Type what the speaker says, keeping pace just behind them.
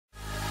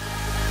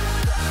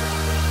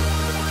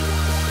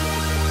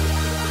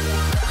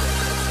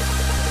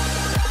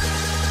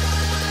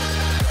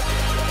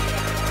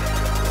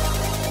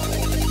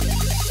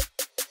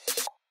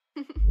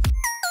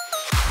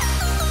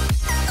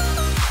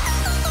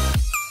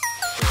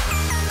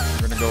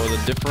go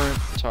with a different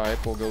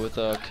type. We'll go with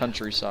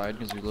countryside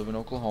because we live in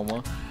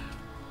Oklahoma.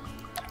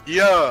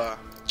 Yeah.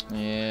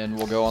 And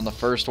we'll go on the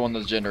first one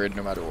that's generated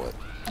no matter what.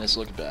 This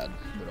looks bad,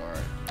 but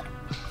alright.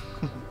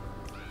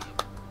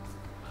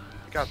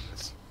 I got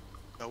this.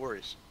 No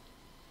worries.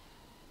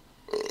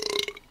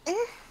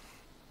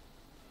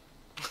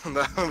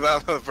 That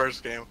was the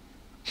first game.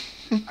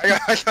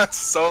 I got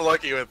so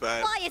lucky with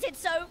that. Why is it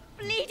so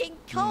bleeding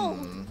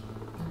cold?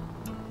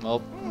 Well,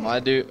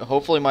 my dude.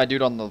 Hopefully, my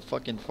dude on the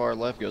fucking far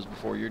left goes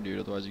before your dude.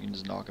 Otherwise, you can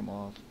just knock him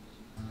off.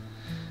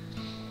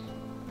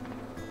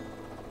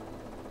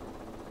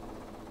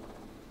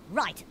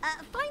 Right.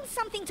 Find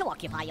something to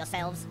occupy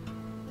yourselves.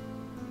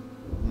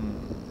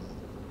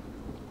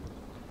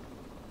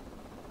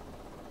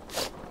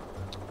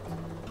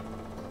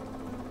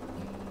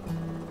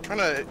 Trying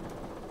to.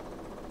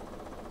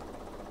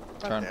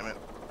 God damn it.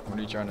 What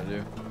are you trying to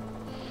do?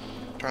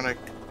 Trying to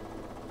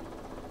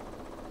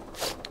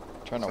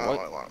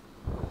what?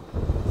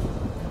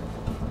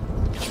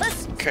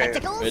 Okay.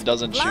 It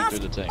doesn't shoot through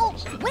the tank. Oh,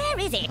 where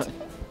is it?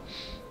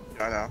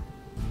 I know.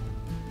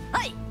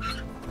 Hey.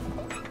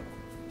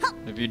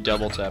 If you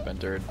double tap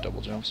enter, it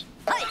double jumps.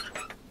 Hey.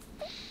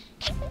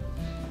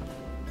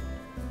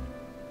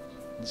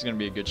 This is gonna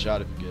be a good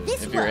shot if you get it.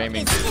 This If you're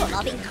aiming. is full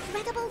of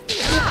incredible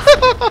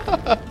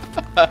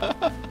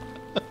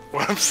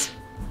Whoops.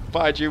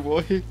 Bye, you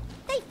boy.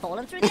 They've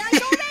fallen through the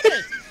ice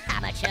already.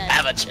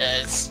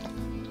 Amateurs.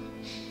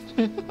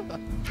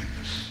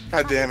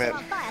 God damn it.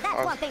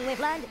 That's one thing we've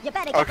learned. You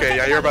better Okay,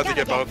 yeah, you're about to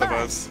get both of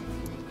us.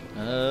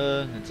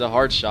 It's a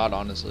hard shot,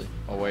 honestly.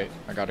 Oh wait,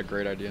 I got a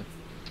great idea.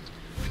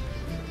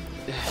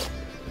 This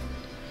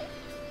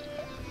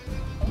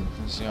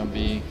is gonna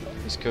be.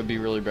 This could be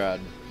really bad.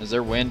 Is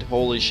there wind?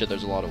 Holy shit,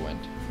 there's a lot of wind.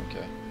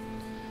 Okay.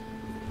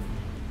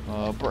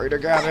 Pray to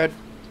God it.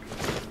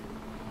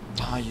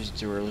 I used it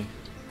too early.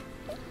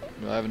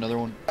 Do I have another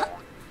one?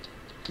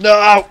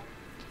 No!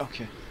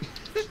 Okay.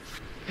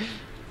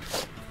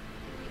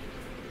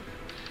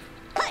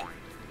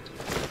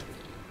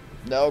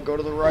 No, go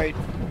to the right.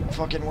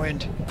 Fucking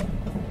wind.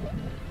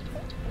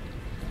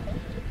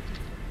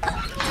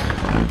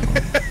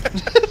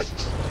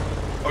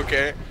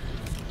 Okay.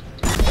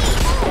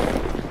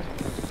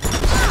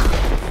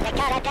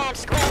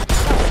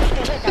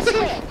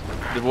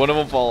 Did one of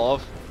them fall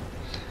off?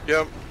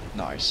 Yep.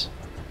 Nice.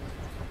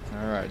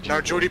 Alright, Now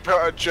booty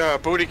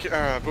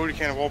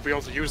cannon won't be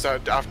able to use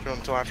that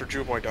until after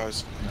Jew-Boy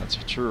does. That's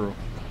true.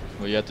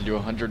 Well, you have to do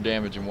 100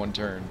 damage in one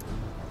turn.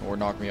 Or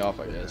knock me off,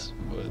 I guess.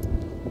 But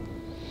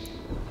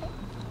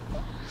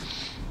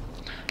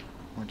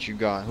what you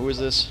got? Who is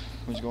this?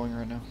 Who's going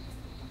right now?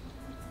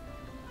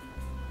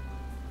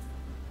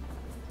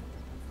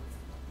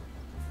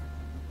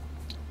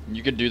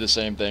 You could do the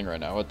same thing right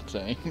now with the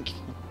tank.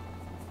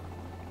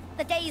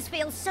 The days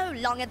feel so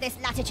long at this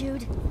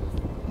latitude.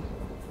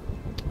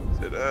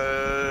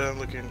 I'm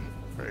looking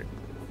right.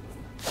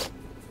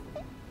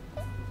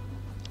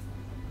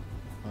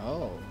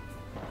 Oh.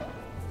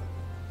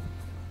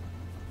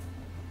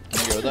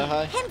 Can you go that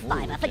high? Hemp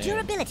fiber for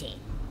durability.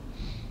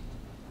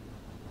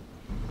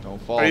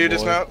 Don't fall. Are you boy.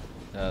 dismount?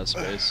 Yeah,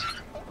 space.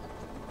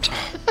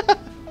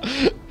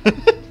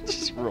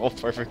 Just roll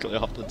perfectly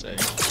off the tank.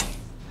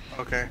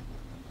 Okay.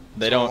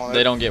 They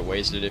don't get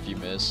wasted if you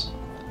miss.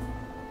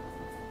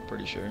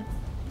 Pretty sure.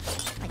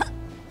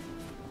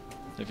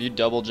 If you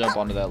double jump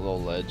onto that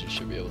little ledge, you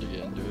should be able to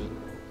get into it.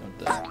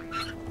 I think.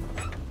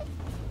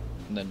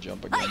 And then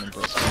jump again and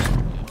press it.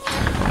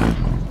 Yeah.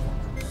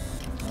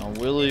 Now,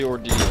 Willie or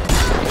Dio?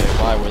 Okay,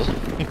 bye, Willie.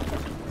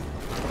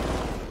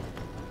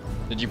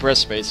 Did you press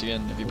space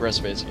again? If you press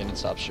space again, it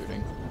stops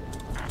shooting.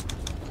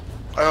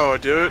 Oh,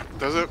 do it?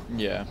 Does it?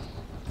 Yeah.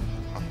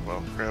 Oh,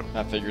 well, crap.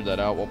 I figured that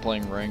out while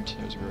playing ranked.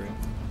 It was great.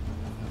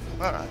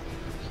 Alright.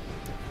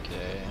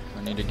 Okay,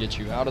 I need to get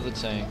you out of the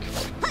tank.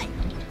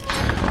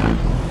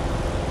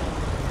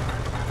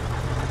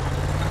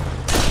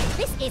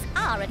 This is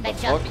our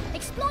adventure.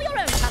 Explore your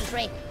own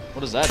country.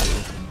 What does that do?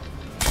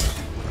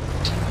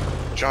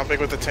 Jumping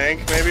with the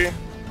tank, maybe?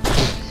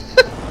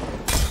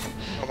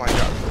 Oh my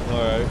god.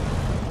 Alright.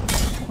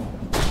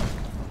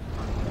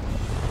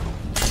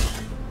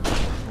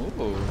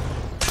 Ooh.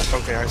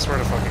 Okay, I swear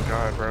to fucking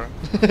god, bro.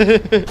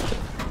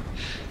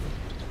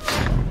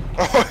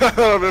 Oh, that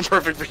would have been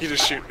perfect for you to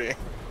shoot me.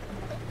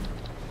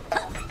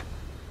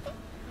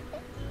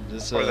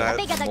 This The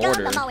bigger the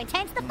gun, the more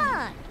intense the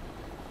fun.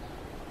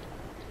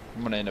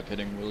 I'm gonna end up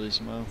hitting Willie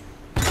somehow.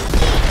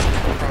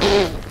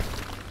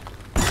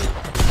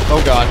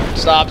 Oh god,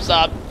 stop,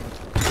 stop.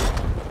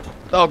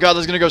 Oh god,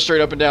 this is gonna go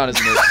straight up and down,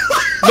 isn't it?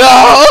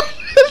 No!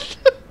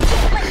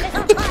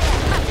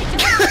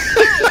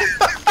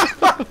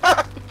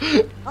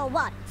 Oh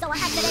what? So I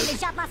accidentally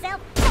shot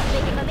myself?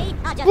 For me,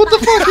 I just What the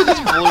fuck? It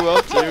just blew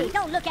up too.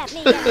 Don't look at me,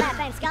 you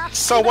fat scarf.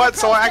 So what?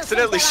 So I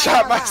accidentally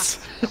shot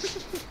myself.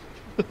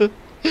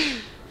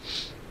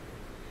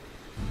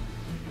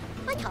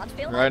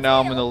 Right now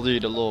I'm in the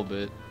lead a little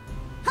bit.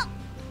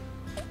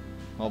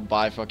 I'll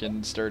buy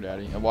fucking Stir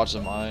Daddy. I watch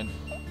the mine.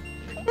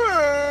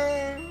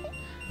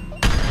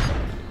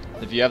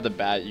 If you have the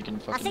bat, you can I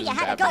fucking see you just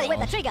had bat to go me with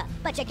the off. trigger,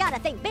 but you gotta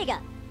think bigger.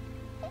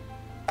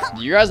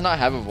 Do you guys not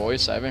have a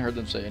voice? I haven't heard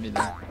them say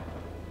anything.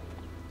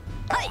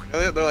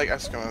 They're like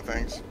Eskimo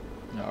things.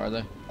 No, are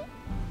they?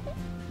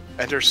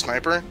 Enter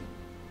sniper.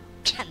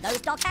 And those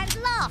dog hands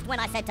laughed when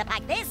I said to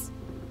pack this.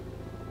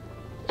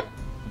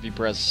 If you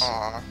press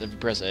Aw. if you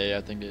press A,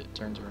 I think it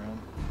turns around.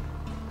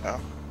 Oh.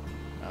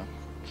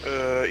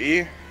 Oh.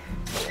 E.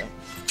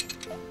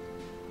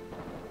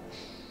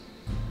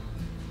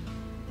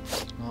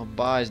 Oh,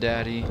 bye,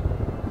 Daddy.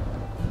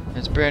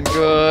 It's been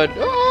good.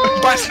 Oh!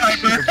 Bye,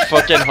 sniper.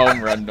 Fucking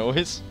home run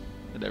noise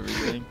and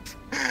everything.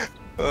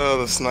 Oh,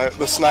 the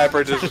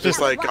sniper just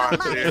like gone,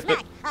 dude.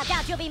 I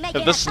doubt you'll be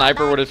making If the a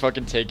sniper would comeback. have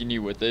fucking taken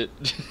you with it.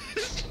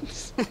 Here's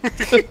something that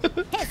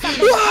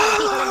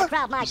people in the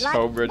crowd might Just like.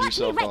 home-bred Watch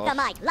me yourself rip off.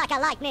 the mic like a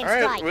lightning All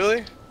right, strike.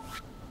 Willie.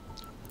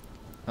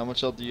 How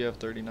much health do you have?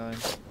 39.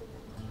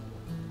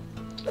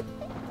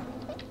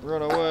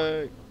 Run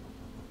away.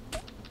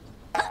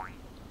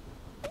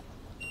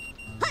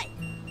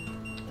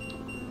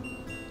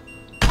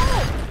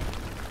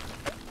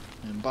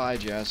 And bye,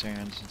 jazz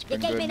hands. It's You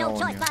been gave good me no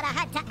knowing choice, you. but I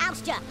had to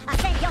oust you. I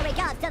send your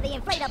regards to the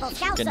inflatable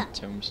Fucking scouser.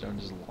 tombstone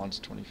just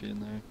launched 20 feet in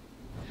there.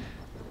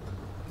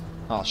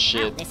 Oh Found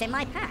shit. this in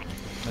my pack.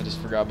 I just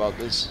forgot about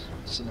this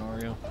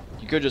scenario.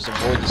 You could just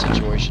avoid the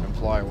situation and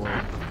fly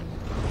away.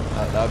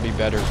 That would be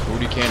better.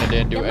 Booty cannon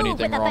didn't do You move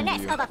anything with the wrong to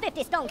finesse you. of a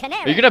 50-stone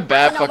canary. Are you gonna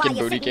bat I don't know fucking why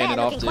you're booty sitting there cannon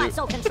off, looking quite too?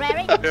 so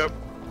contrary.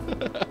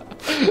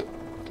 Yep.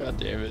 God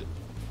damn it.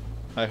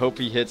 I hope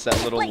he hits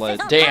that little Place is ledge.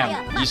 on Damn!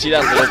 fire. Did you see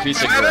that little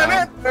piece of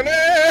ground?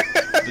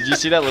 Did you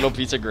see that little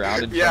piece of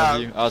ground in front Yeah.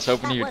 of you? I was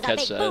hoping That he was would a catch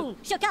big that. boom.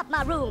 Shook up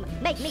my room.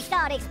 Make me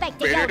start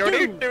expecting your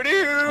doom.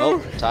 Well,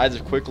 tides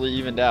have quickly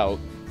evened out.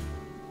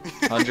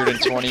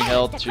 120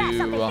 health to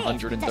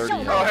 130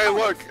 Oh, health.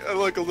 hey,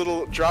 look, a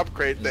little drop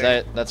crate Is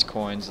thing. that's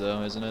coins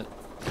though, isn't it?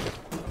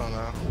 Oh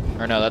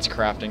no. Or no, that's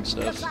crafting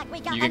stuff. Looks like we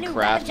got You a can new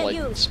craft weapon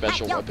to like use.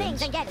 special Pack your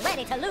things weapons. and get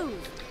ready to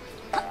lose.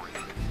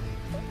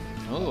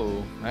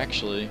 Oh,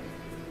 actually.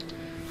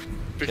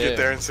 We Yeah. get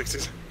there in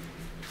 60s.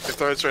 Just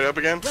throw it straight up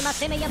again. With my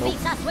simian Nope.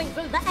 beats, I swing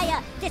through the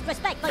air.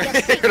 Disrespect for your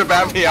You're gonna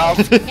bat me off.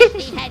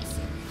 Empty heads.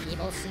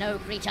 Evil snow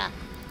creature.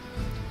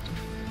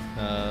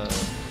 Get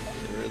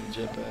rid of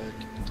the jetpack.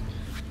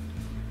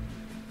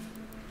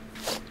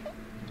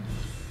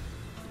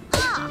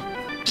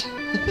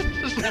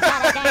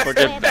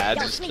 Fucking bad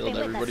just killed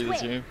everybody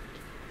this game.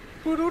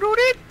 He will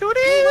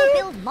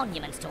build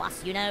monuments to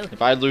us, you know.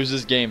 If I lose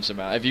this game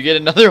somehow, if you get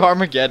another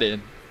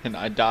Armageddon and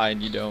I die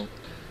and you don't.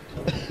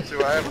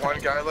 Do I have one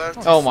guy left?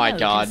 Oh my Snow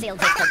god. concealed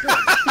it for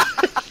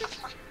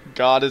good.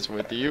 God is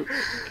with you.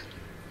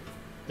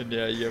 And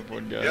yeah, you have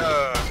one guy.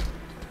 Yeah.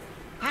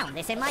 Found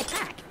this in my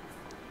pack.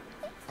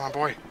 Come on,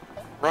 boy.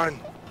 Run.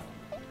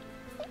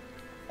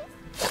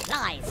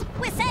 Lies.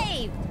 We're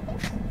saved.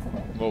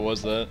 What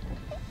was that?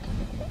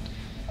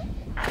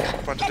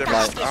 Bunch of different.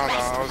 I don't know.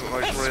 I wasn't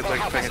like really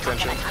like paying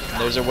attention.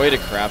 There's a way to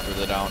craft with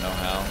it, I don't know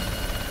how.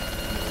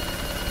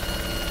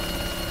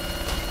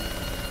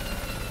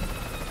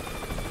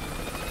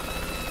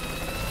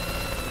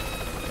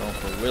 Going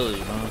for Willie,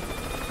 huh?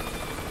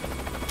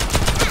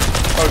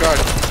 Oh god.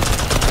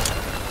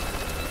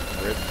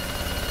 Rip.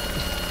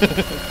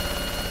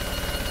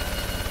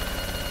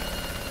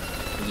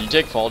 Did you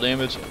take fall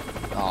damage?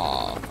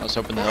 Aw, I was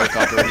hoping the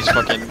helicopter would just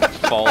fucking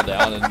fall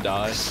down and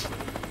die.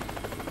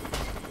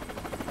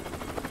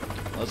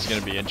 That's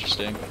gonna be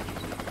interesting.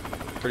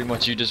 Pretty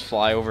much you just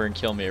fly over and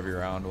kill me every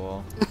round,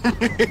 well.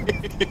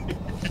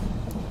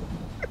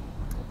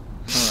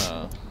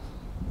 Huh.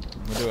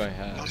 What do I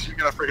have? You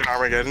got a freaking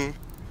Armageddon.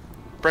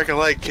 Break a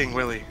leg, King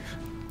Willie.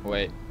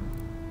 Wait.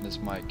 This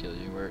might kill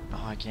you. Where?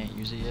 Oh, I can't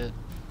use it yet.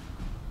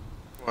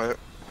 What?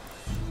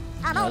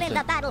 I'm on in the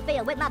Nothing.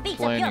 battlefield with my beats of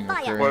pure Planning or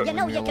fire. carrying You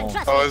know me you can along.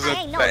 trust Oh, me. is I it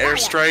ain't the no liar.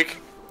 airstrike?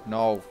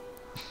 No.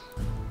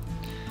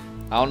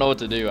 I don't know what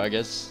to do. I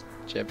guess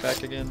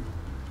jetpack again.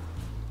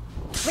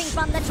 Swing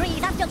from the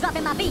trees, I'm still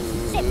dropping my beats.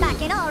 Sit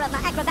back in awe of my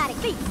acrobatic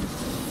feats.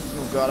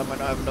 Oh god, I might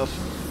not have enough.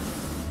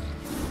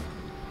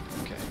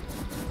 Okay.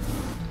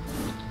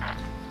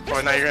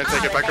 Oh, now you're gonna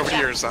take it back over to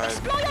your side.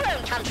 Explore your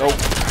own country. Nope.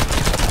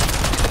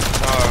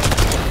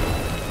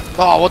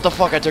 Oh, what the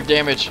fuck? I took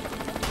damage.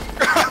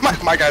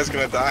 My guy's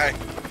gonna die.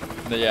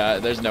 Yeah,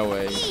 there's no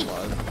way he's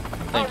alive.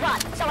 Thank you.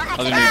 Alright, so I I was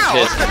acted gonna be out.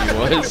 pissed if he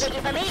Nothing was. to do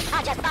for me.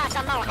 I just buy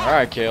some more help.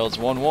 Alright, Kale, it's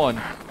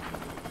 1-1.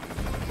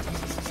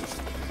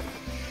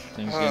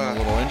 Things getting a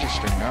little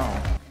interesting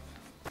now.